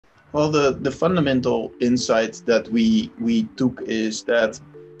Well, the fundamental insight that we took is that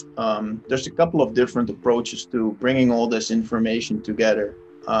there's a couple of different approaches to bringing all this information together,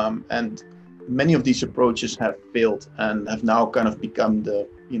 and many of these approaches have failed and have now kind of become the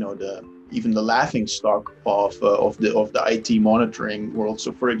the even the laughing stock of the IT monitoring world.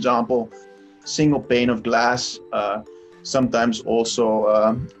 So, for example, single pane of glass, sometimes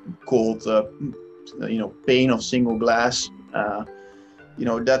also called pane of single glass.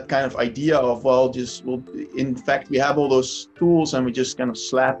 That kind of idea of, well, in fact, we have all those tools and we just kind of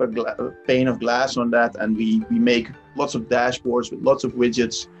slap a pane of glass on that, and we make lots of dashboards with lots of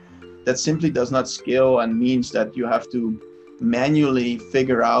widgets. That simply does not scale, and means that you have to manually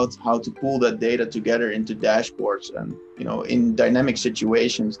figure out how to pull that data together into dashboards. And in dynamic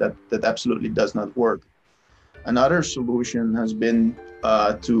situations, that absolutely does not work. Another solution has been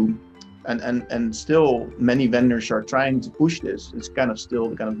to and still many vendors are trying to push this. It's kind of still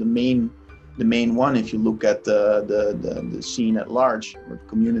the main one if you look at the scene at large, or the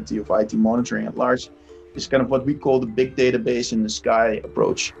community of IT monitoring at large. Is kind of what we call the big database in the sky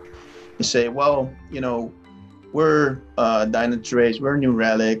approach. You say, well, we're Dynatrace, we're New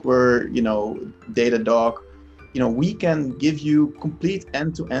Relic, we're Datadog. We can give you complete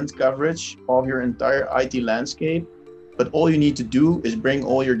end-to-end coverage of your entire IT landscape, but all you need to do is bring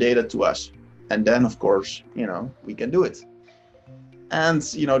all your data to us, and then of course we can do it. And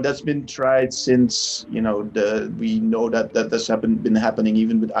that's been tried since we know that that's been happening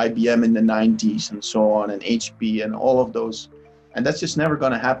even with IBM in the 90s and so on, and HP and all of those. And that's just never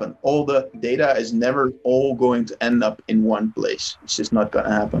going to happen. All the data is never all going to end up in one place. It's just not going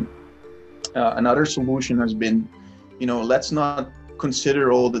to happen. Another solution has been, let's not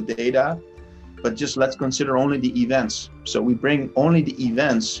consider all the data, but just let's consider only the events. So we bring only the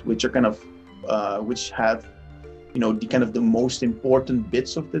events which are which have, the most important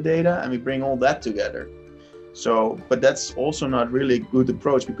bits of the data, and we bring all that together. So, but that's also not really a good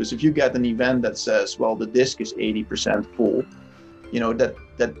approach, because if you get an event that says, well, the disk is 80% full,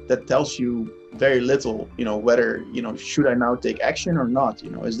 that tells you very little, whether, should I now take action or not?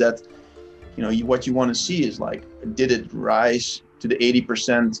 Is that, what you want to see is like, did it rise to the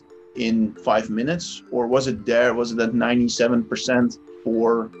 80% in 5 minutes, or was it at 97%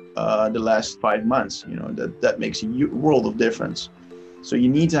 for the last 5 months? That makes a world of difference. So you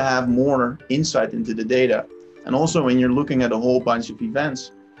need to have more insight into the data. And also when you're looking at a whole bunch of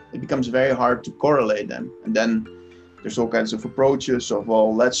events, it becomes very hard to correlate them. And then there's all kinds of approaches of,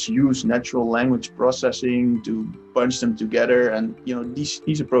 well, let's use natural language processing to bunch them together. And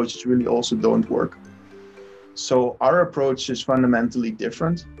these approaches really also don't work. So our approach is fundamentally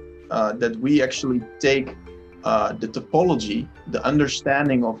different, that we actually take the topology, the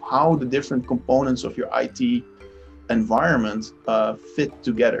understanding of how the different components of your IT environment fit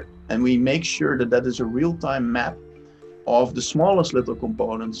together. And we make sure that that is a real-time map of the smallest little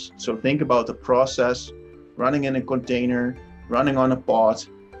components. So think about the process running in a container, running on a pod,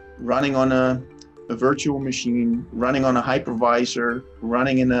 running on a virtual machine, running on a hypervisor,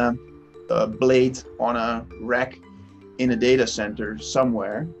 running in a blade on a rack in a data center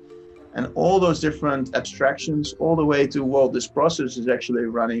somewhere. And all those different abstractions, all the way to, well, this process is actually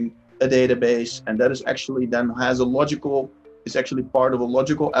running a database, and that is actually then is actually part of a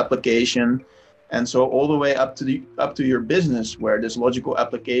logical application. And so all the way up to your business, where this logical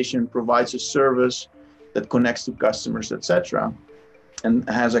application provides a service that connects to customers, etc., and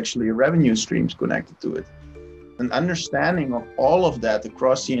has actually revenue streams connected to it. An understanding of all of that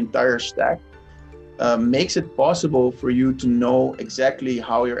across the entire stack makes it possible for you to know exactly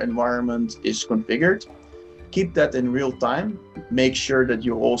how your environment is configured. Keep that in real time. Make sure that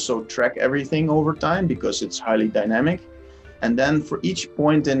you also track everything over time, because it's highly dynamic. And then for each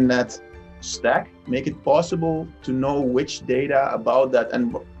point in that stack, make it possible to know which data about that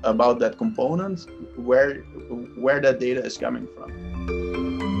component, where that data is coming from.